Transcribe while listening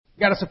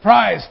Got a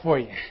surprise for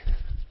you.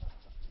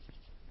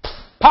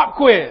 Pop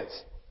quiz.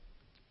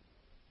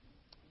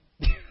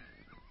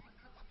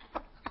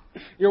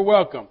 You're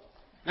welcome.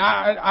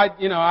 Now,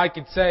 I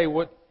could say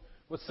what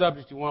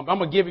subject you want, but I'm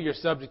going to give you your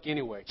subject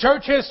anyway.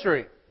 Church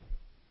history.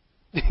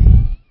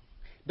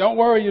 Don't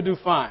worry, you'll do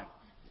fine.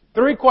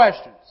 3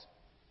 questions.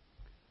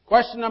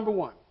 Question number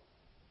 1.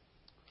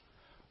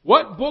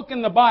 What book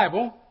in the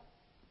Bible,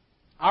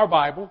 our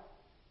Bible,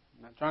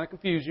 I'm not trying to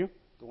confuse you,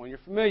 the one you're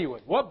familiar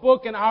with. What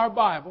book in our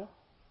Bible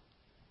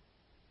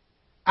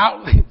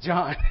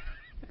John.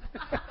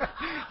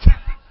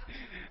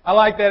 I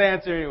like that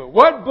answer anyway.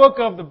 What book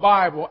of the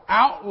Bible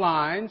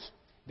outlines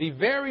the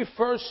very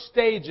first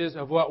stages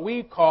of what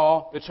we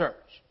call the church?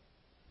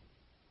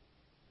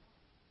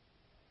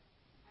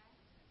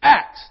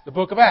 Acts, the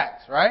book of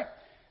Acts, right?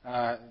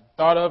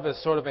 Thought of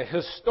as sort of a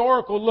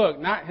historical look,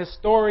 not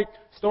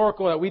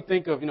historical that we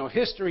think of,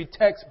 history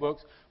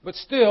textbooks, but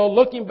still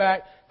looking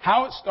back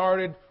how it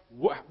started,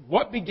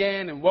 what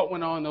began and what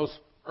went on in those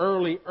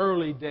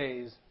early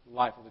days of the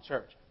life of the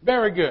church.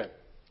 Very good.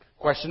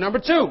 Question number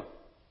 2.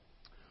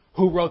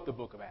 Who wrote the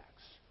book of Acts?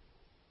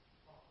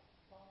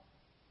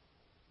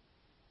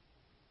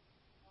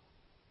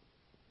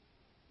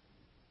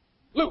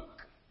 Luke.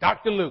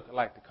 Dr. Luke, I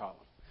like to call him.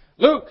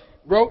 Luke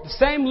wrote, the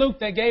same Luke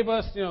that gave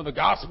us, the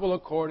Gospel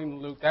according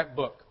to Luke, that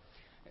book.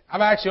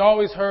 I've actually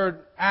always heard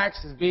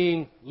Acts as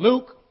being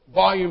Luke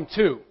volume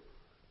 2,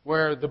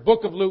 where the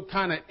book of Luke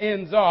kind of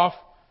ends off,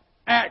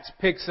 Acts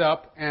picks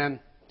up and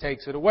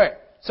takes it away.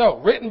 So,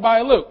 written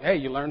by Luke. Hey,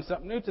 you learned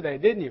something new today,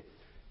 didn't you?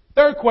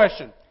 3rd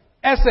question,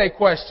 essay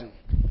question.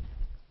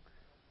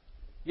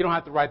 You don't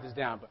have to write this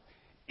down, but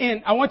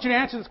I want you to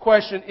answer this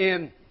question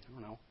in,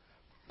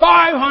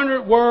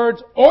 500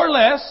 words or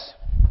less.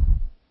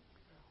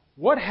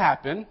 What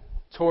happened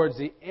towards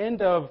the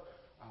end of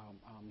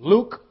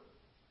Luke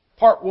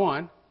part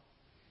 1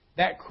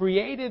 that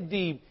created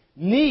the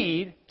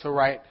need to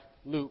write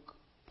Luke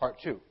part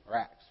 2 or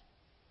Acts?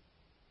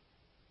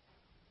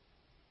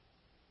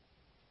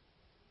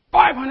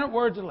 500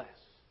 words or less.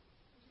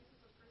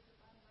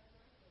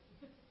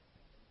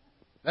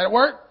 That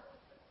work?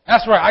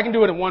 That's right. I can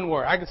do it in one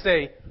word. I can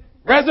say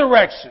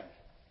resurrection.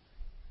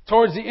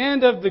 Towards the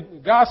end of the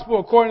gospel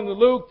according to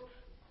Luke,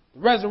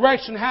 the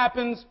resurrection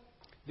happens.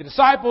 The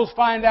disciples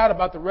find out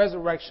about the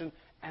resurrection,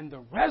 and the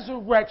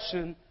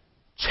resurrection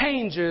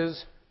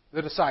changes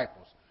the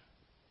disciples.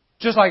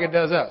 Just like it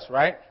does us,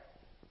 right?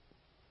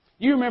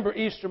 You remember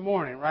Easter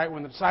morning, right?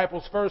 When the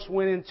disciples first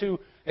went into,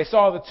 they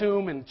saw the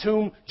tomb, and the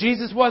tomb,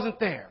 Jesus wasn't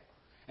there.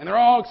 And they're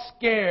all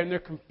scared, and they're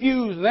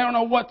confused, and they don't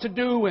know what to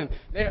do, and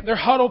they're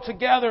huddled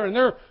together,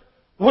 and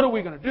what are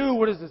we going to do?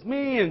 What does this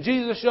mean? And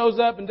Jesus shows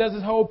up and does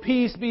his whole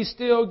peace, be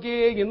still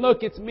gig, and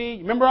look, it's me.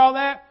 Remember all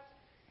that?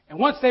 And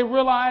once they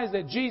realize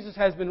that Jesus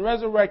has been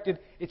resurrected,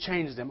 it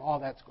changes them. All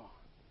that's gone.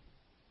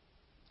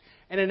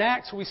 And in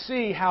Acts, we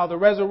see how the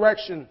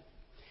resurrection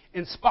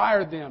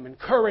inspired them,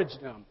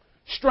 encouraged them,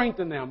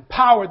 strengthened them,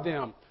 empowered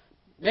them,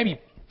 maybe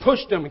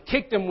pushed them and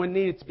kicked them when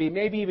needed to be,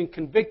 maybe even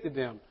convicted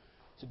them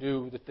to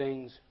do the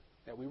things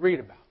that we read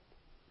about.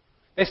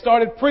 They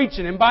started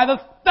preaching, and by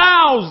the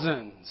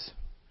thousands,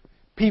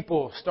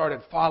 people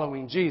started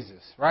following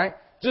Jesus, right?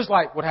 Just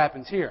like what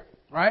happens here,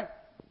 right?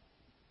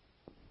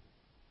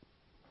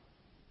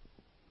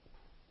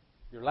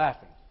 You're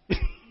laughing.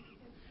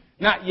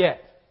 Not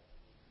yet.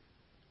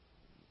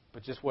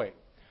 But just wait.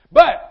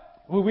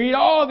 But we read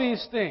all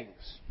these things.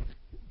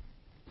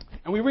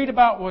 And we read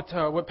about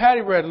what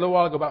Patty read a little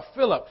while ago about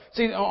Philip.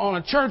 See, on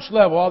a church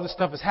level, all this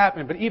stuff is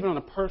happening. But even on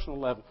a personal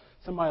level,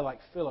 somebody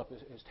like Philip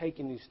is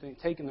taking these things,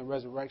 taking the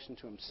resurrection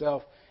to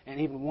himself, and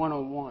even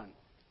one-on-one,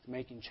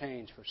 making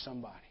change for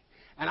somebody.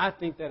 And I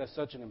think that is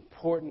such an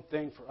important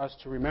thing for us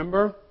to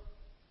remember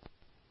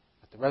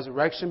at the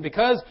resurrection.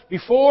 Because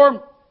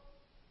before,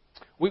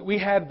 we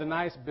had the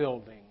nice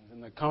buildings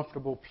and the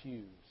comfortable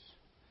pews.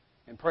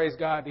 And praise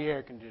God, the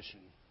air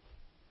conditioning.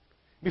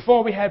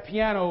 Before we had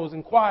pianos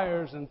and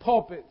choirs and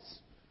pulpits.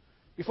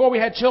 Before we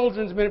had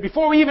children's ministry.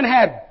 Before we even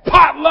had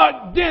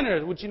potluck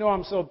dinners, which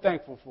I'm so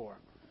thankful for.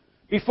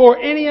 Before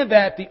any of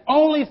that, the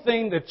only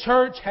thing the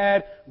church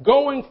had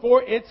going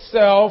for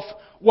itself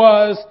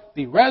was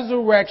the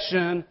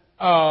resurrection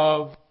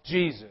of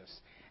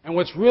Jesus. And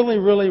what's really,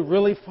 really,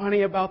 really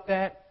funny about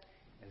that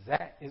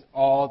is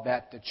all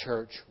that the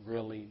church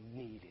really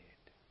needed.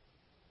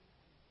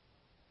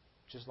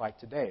 Just like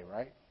today,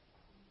 right?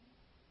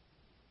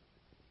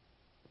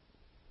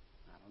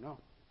 I don't know.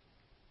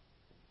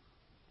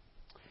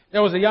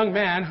 There was a young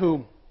man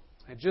who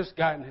had just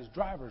gotten his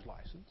driver's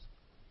license.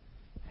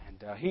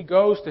 And he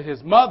goes to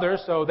his mother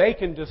so they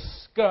can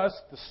discuss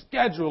the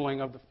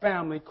scheduling of the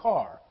family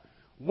car.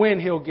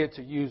 When he'll get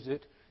to use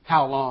it,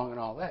 how long, and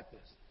all that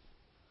business.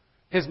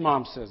 His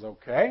mom says,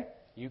 okay,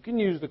 you can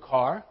use the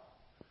car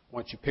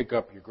once you pick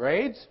up your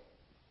grades.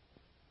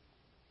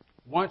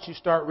 Once you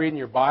start reading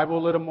your Bible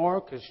a little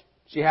more, because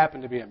she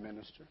happened to be a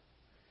minister.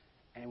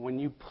 And when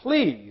you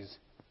please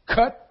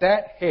cut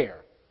that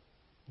hair,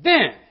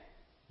 then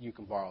you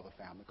can borrow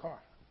the family car.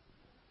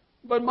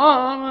 But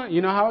Mom,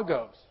 you know how it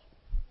goes.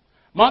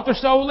 A month or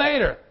so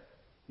later,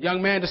 the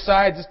young man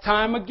decides it's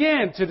time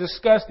again to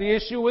discuss the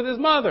issue with his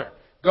mother.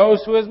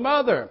 Goes to his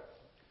mother.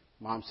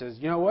 Mom says,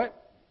 you know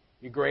what?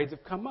 Your grades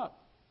have come up.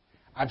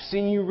 I've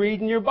seen you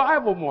reading your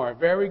Bible more.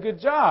 Very good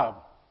job.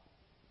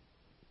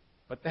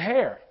 But the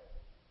hair.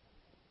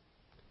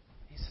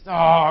 He says,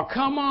 oh,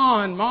 come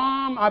on,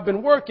 Mom. I've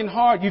been working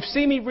hard. You've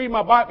seen me read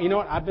my Bible. You know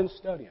what? I've been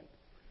studying.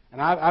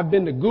 And I've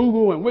been to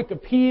Google and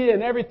Wikipedia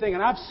and everything,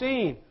 and I've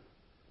seen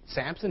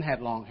Samson had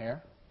long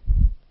hair.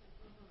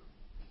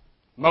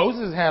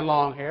 Moses had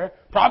long hair.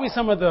 Probably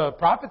some of the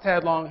prophets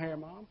had long hair,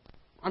 Mom.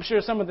 I'm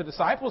sure some of the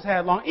disciples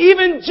had long.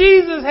 Even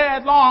Jesus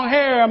had long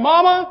hair,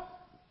 Mama.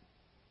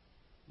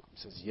 Mom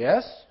says,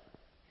 yes.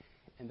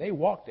 And they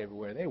walked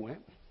everywhere they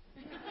went.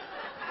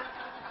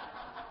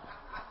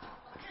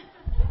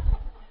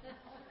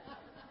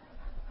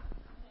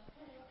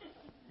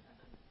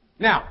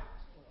 Now,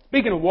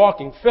 speaking of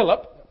walking,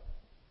 Philip,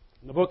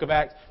 in the book of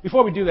Acts,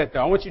 before we do that, though,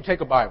 I want you to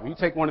take a Bible. You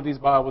take one of these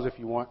Bibles if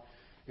you want,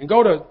 and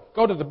go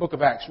to the book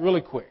of Acts really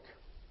quick.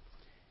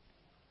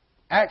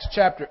 Acts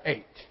chapter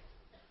 8,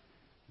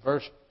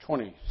 verse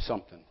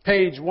 20-something.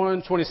 Page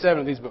 127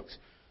 of these books.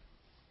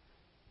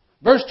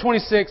 Verse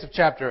 26 of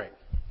chapter 8.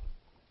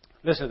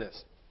 Listen to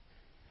this.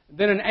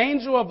 Then an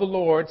angel of the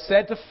Lord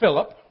said to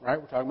Philip, right,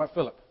 we're talking about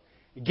Philip,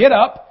 get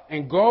up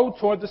and go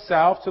toward the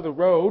south to the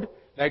road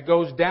that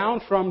goes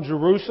down from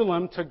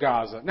Jerusalem to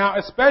Gaza. Now,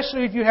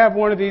 especially if you have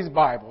one of these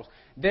Bibles,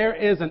 there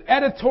is an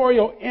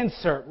editorial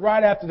insert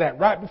right after that,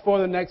 right before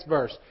the next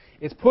verse.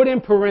 It's put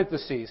in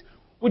parentheses.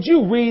 Would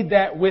you read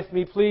that with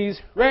me, please?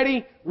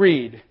 Ready?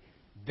 Read.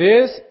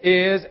 This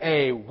is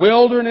a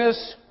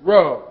wilderness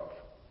road.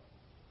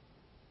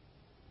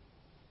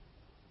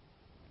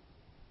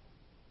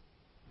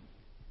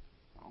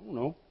 I don't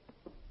know.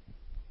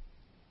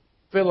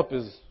 Philip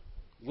is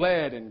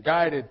led and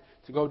guided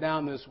to go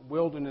down this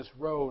wilderness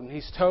road, and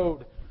he's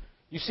told,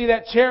 you see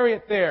that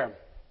chariot there?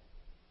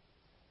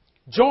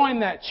 Join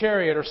that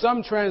chariot, or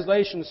some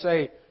translations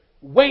say,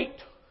 wait.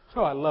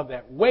 Oh, I love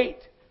that. Wait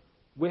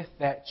with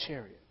that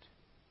chariot.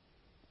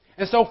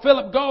 And so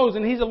Philip goes,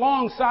 and he's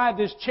alongside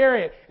this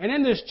chariot, and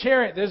in this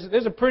chariot,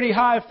 there's a pretty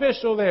high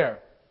official there,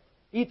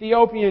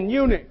 Ethiopian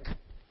eunuch.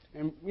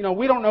 And,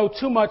 we don't know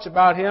too much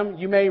about him.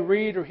 You may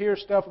read or hear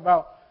stuff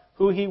about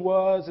who he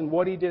was and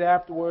what he did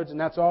afterwards, and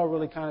that's all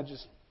really kind of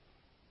just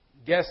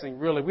guessing,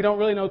 really. We don't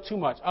really know too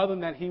much, other than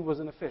that he was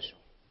an official.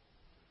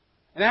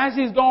 And as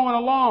he's going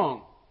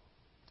along,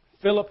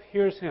 Philip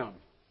hears him.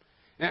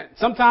 Now,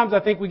 sometimes I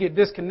think we get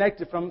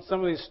disconnected from some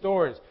of these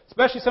stories,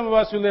 especially some of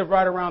us who live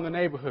right around the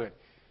neighborhood.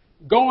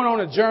 Going on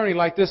a journey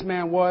like this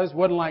man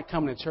wasn't like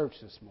coming to church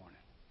this morning.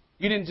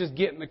 You didn't just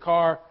get in the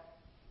car,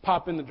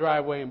 pop in the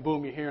driveway, and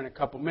boom, you're here in a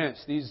couple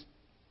minutes. These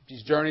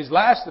journeys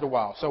lasted a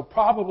while. So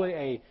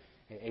probably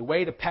a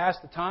way to pass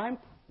the time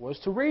was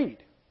to read.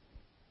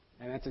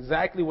 And that's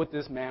exactly what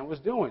this man was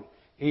doing.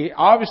 He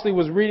obviously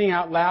was reading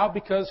out loud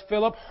because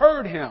Philip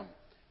heard him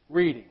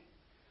reading.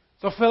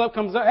 So Philip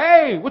comes up,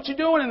 hey, what you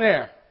doing in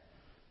there?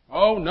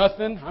 Oh,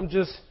 nothing. I'm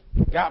just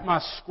got my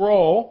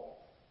scroll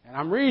and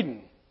I'm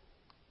reading.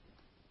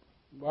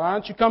 Why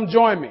don't you come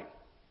join me?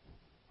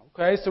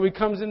 Okay, so he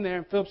comes in there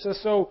and Philip says,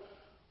 so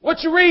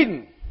what you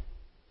reading?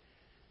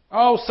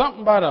 Oh,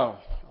 something about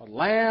a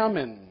lamb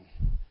and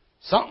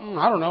something.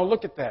 I don't know.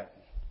 Look at that.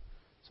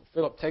 So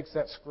Philip takes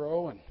that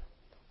scroll and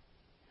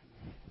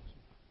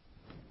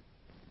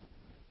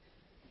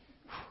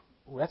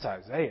ooh, that's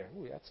Isaiah.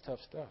 Ooh, that's tough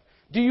stuff.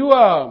 Do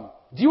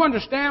you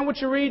understand what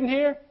you're reading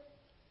here?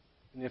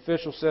 And the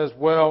official says,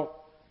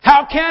 well,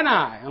 how can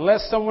I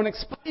unless someone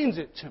explains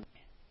it to me?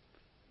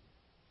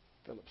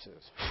 Philip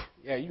says,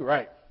 yeah, you're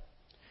right.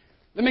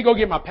 Let me go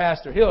get my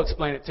pastor. He'll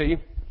explain it to you.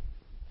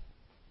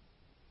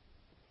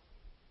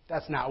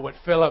 That's not what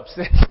Philip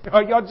said.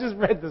 Y'all just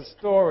read the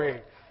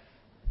story.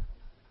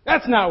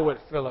 That's not what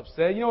Philip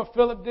said. You know what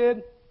Philip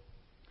did?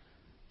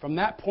 From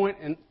that point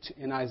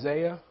in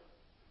Isaiah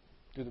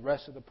through the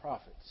rest of the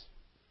prophets,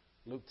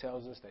 Luke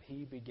tells us that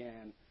he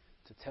began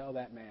to tell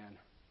that man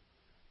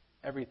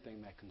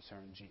everything that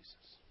concerned Jesus.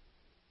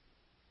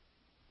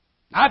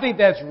 I think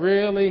that's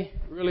really,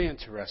 really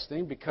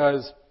interesting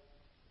because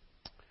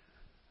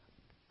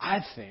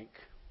I think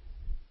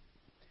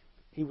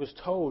he was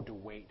told to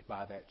wait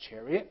by that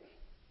chariot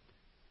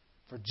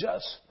for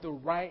just the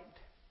right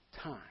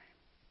time.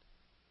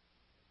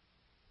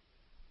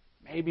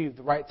 Maybe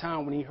the right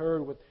time when he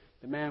heard what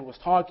the man was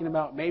talking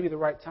about. Maybe the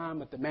right time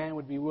that the man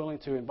would be willing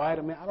to invite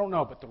him in. I don't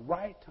know, but the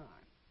right time.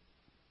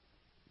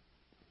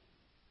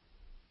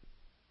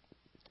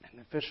 And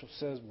the official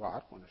says, well,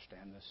 I don't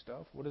understand this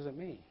stuff. What does it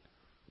mean?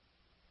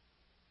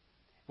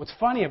 What's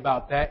funny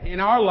about that, in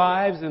our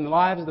lives, in the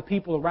lives of the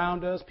people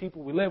around us,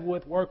 people we live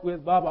with, work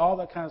with, blah, blah, all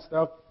that kind of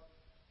stuff,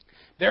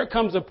 there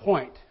comes a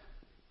point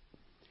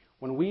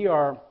when we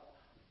are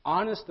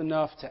honest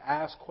enough to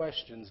ask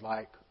questions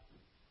like,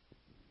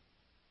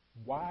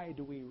 why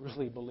do we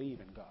really believe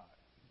in God?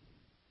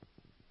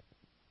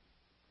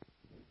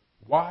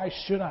 Why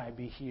should I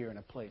be here in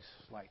a place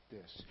like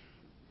this?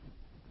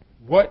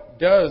 What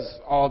does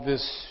all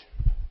this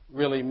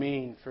really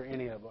mean for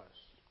any of us?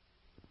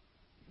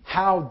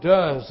 how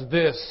does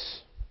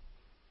this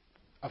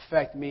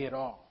affect me at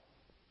all?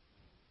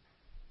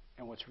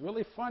 And what's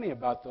really funny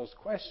about those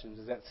questions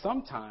is that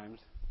sometimes,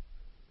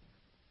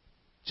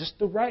 just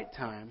the right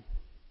time,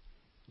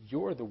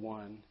 you're the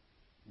one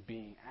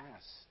being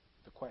asked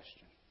the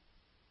question.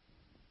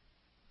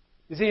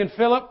 You see, in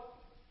Philip,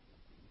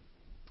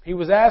 he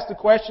was asked the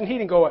question. He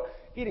didn't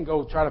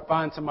go try to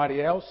find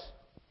somebody else.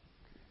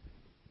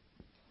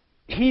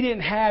 He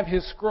didn't have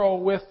his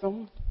scroll with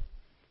him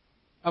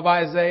of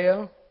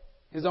Isaiah,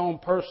 his own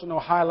personal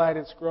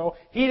highlighted scroll.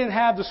 He didn't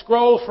have the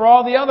scrolls for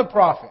all the other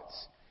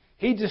prophets.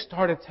 He just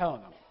started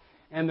telling them.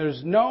 And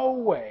there's no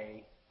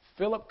way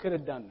Philip could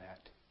have done that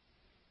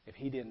if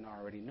he didn't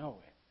already know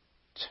it.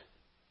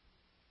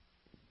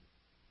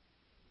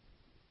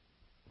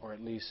 Or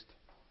at least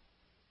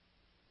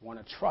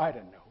want to try to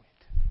know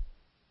it.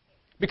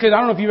 Because I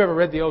don't know if you've ever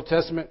read the Old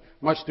Testament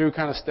much through,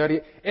 kind of study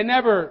it. It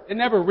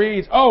never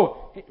reads,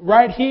 oh,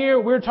 right here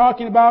we're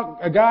talking about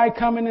a guy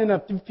coming in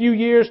a few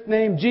years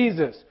named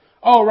Jesus.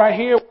 Oh, right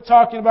here we're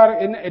talking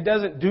about it. It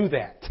doesn't do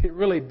that. It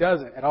really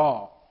doesn't at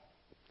all.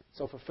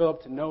 So for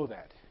Philip to know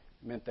that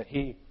meant that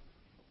he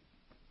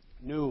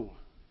knew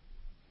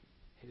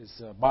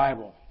his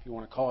Bible, if you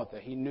want to call it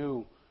that. He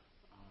knew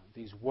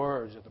these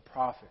words of the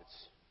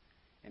prophets,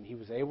 and he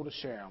was able to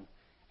share them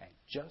at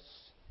just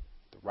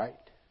the right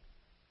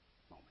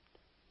moment.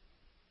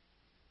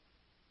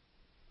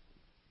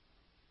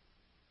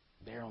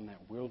 There on that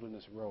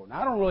wilderness road.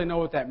 Now, I don't really know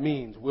what that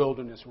means,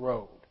 wilderness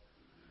road.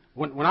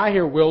 When I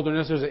hear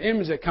wilderness, there's an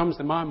image that comes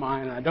to my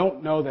mind, and I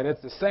don't know that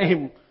it's the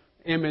same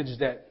image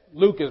that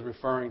Luke is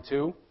referring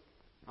to.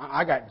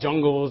 I got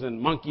jungles and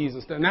monkeys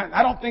and stuff. And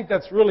I don't think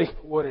that's really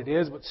what it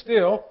is, but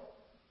still,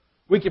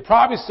 we could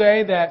probably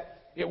say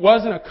that it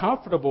wasn't a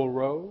comfortable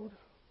road.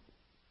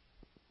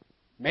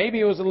 Maybe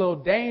it was a little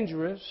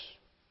dangerous.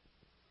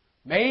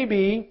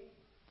 Maybe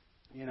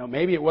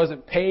it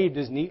wasn't paved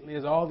as neatly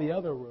as all the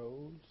other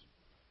roads.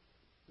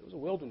 It was a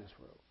wilderness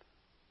road.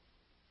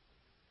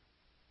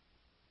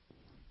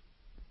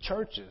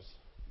 Churches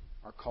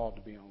are called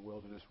to be on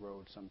wilderness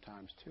roads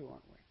sometimes too,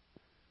 aren't we?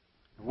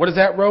 What does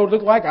that road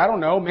look like? I don't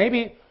know.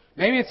 Maybe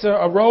it's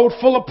a road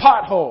full of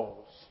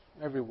potholes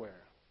everywhere.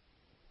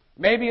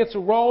 Maybe it's a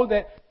road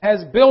that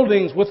has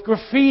buildings with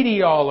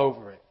graffiti all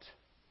over it.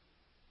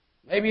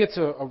 Maybe it's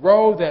a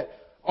road that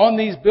on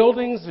these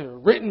buildings are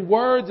written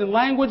words and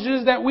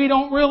languages that we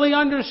don't really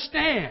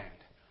understand.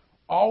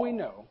 All we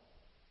know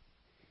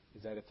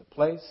is that it's a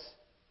place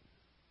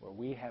where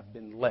we have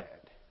been led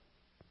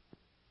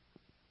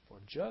for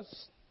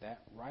just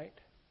that right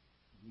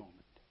moment.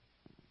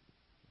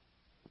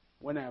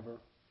 Whenever,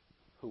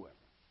 whoever.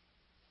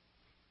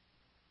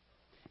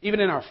 Even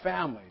in our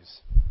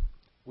families,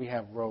 we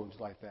have roads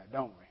like that,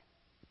 don't we?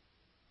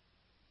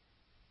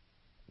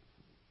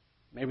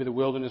 Maybe the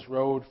wilderness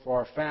road for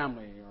our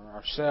family or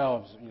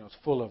ourselves, it's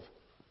full of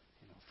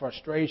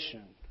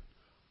frustration,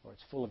 or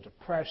it's full of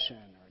depression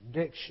or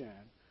addiction,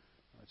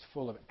 or it's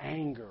full of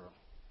anger,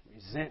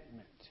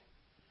 resentment.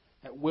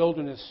 That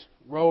wilderness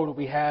road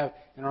we have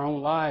in our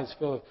own lives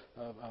full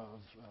of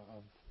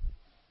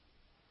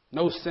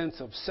no sense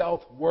of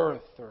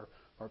self-worth or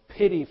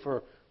pity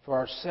for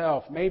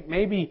ourselves.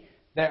 Maybe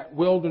that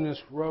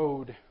wilderness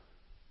road,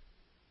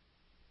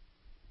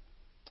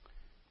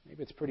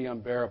 maybe it's pretty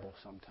unbearable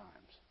sometimes.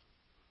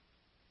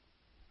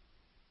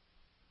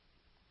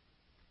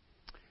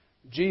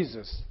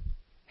 Jesus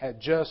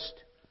had just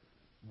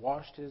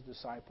washed his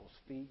disciples'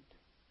 feet,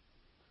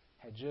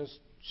 had just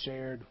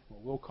shared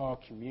what we'll call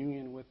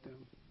communion with them.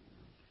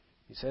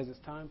 He says it's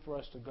time for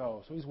us to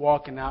go. So he's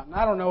walking out, and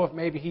I don't know if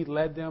maybe he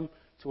led them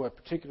to a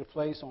particular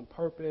place on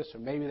purpose, or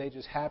maybe they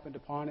just happened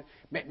upon it.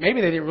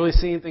 Maybe they didn't really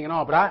see anything at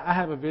all, but I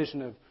have a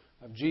vision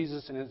of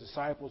Jesus and his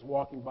disciples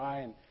walking by,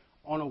 and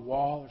on a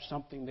wall or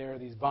something there are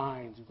these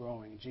vines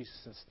growing. And Jesus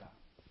says, stop.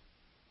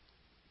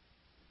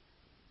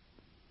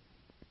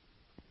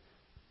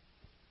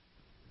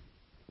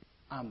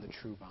 I'm the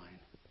true vine.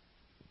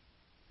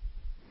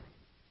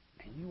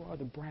 And you are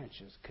the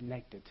branches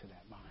connected to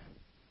that vine.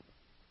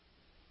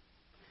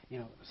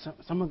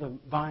 Some of the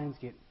vines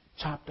get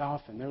chopped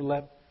off and they're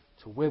left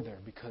to wither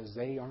because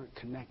they aren't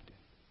connected.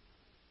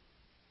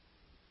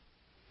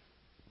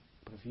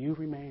 But if you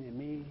remain in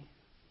me,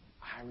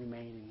 I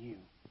remain in you.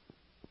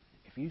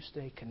 If you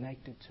stay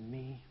connected to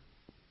me,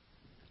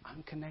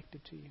 I'm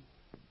connected to you.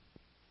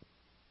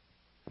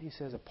 And he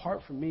says,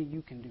 apart from me,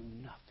 you can do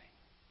nothing.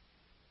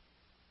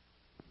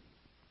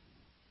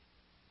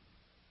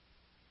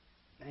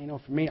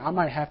 And for me, I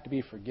might have to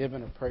be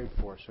forgiven or prayed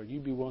for, so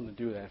you'd be willing to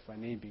do that if I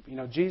need be.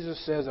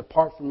 Jesus says,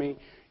 apart from me,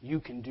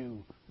 you can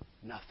do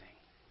nothing.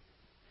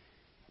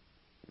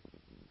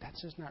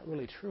 That's just not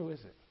really true, is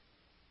it?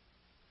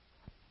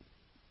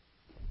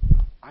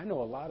 I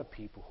know a lot of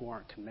people who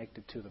aren't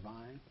connected to the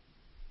vine.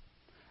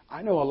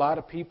 I know a lot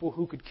of people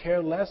who could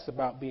care less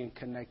about being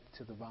connected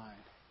to the vine.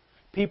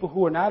 People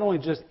who are not only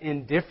just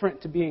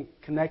indifferent to being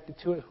connected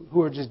to it,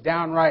 who are just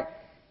downright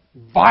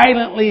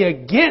violently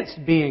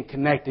against being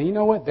connected. You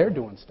know what? They're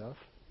doing stuff.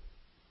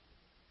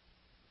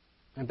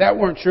 If that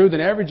weren't true, then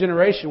every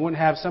generation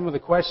wouldn't have some of the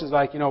questions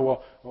like,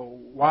 well,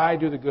 why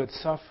do the good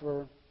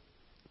suffer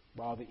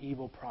while the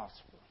evil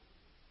prosper?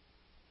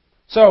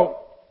 So,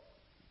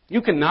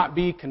 you cannot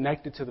be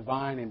connected to the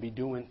vine and be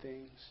doing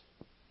things.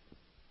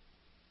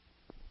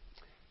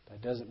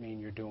 That doesn't mean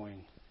you're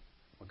doing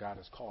what God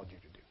has called you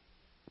to do.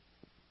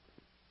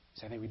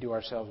 So I think we do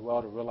ourselves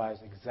well to realize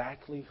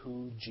exactly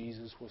who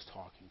Jesus was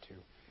talking to.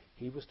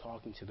 He was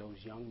talking to those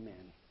young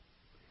men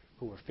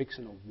who were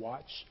fixing to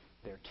watch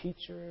their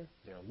teacher,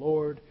 their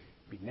Lord,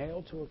 be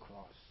nailed to a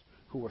cross,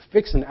 who were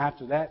fixing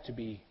after that to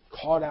be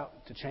called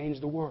out to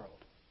change the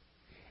world.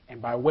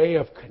 And by way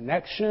of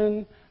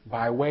connection,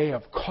 by way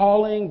of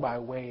calling, by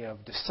way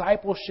of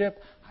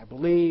discipleship, I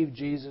believe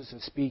Jesus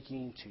is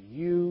speaking to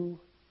you,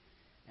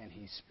 and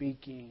He's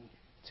speaking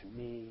to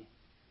me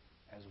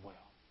as well.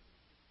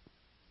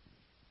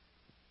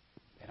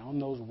 And on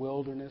those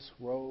wilderness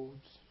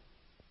roads,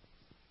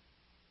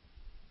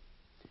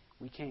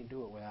 we can't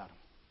do it without Him.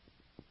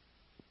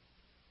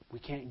 We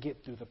can't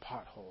get through the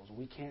potholes.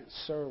 We can't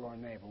serve our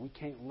neighbor. We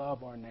can't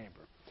love our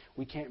neighbor.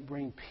 We can't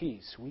bring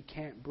peace. We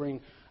can't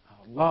bring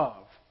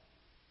love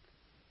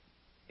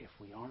if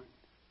we aren't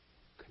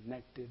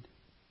connected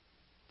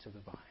to the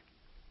vine.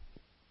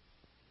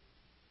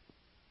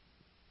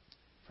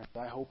 Friends,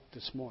 I hope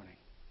this morning,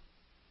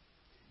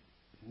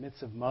 in the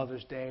midst of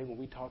Mother's Day, when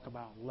we talk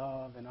about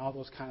love and all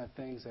those kind of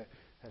things that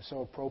are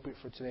so appropriate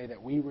for today,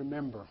 that we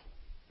remember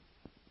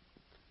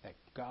that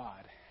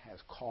God has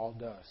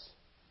called us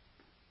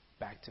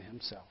back to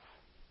Himself.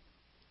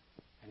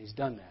 And He's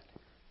done that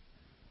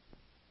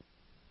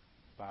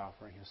by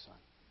offering His Son.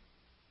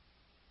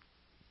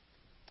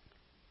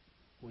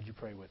 Would you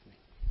pray with me?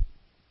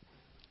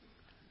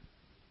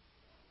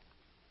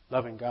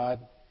 Loving God,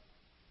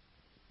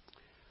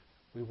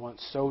 we want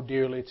so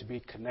dearly to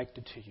be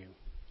connected to You,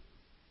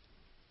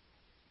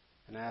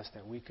 and ask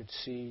that we could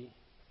see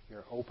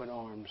Your open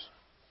arms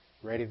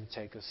ready to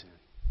take us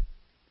in.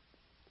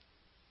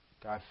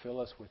 God,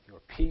 fill us with Your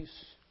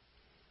peace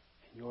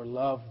and Your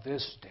love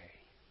this day,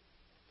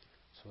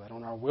 so that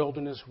on our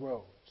wilderness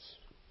roads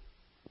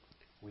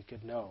we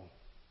could know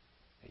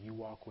that You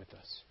walk with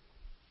us.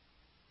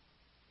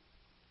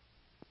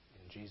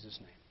 In Jesus'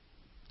 name,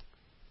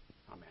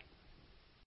 amen.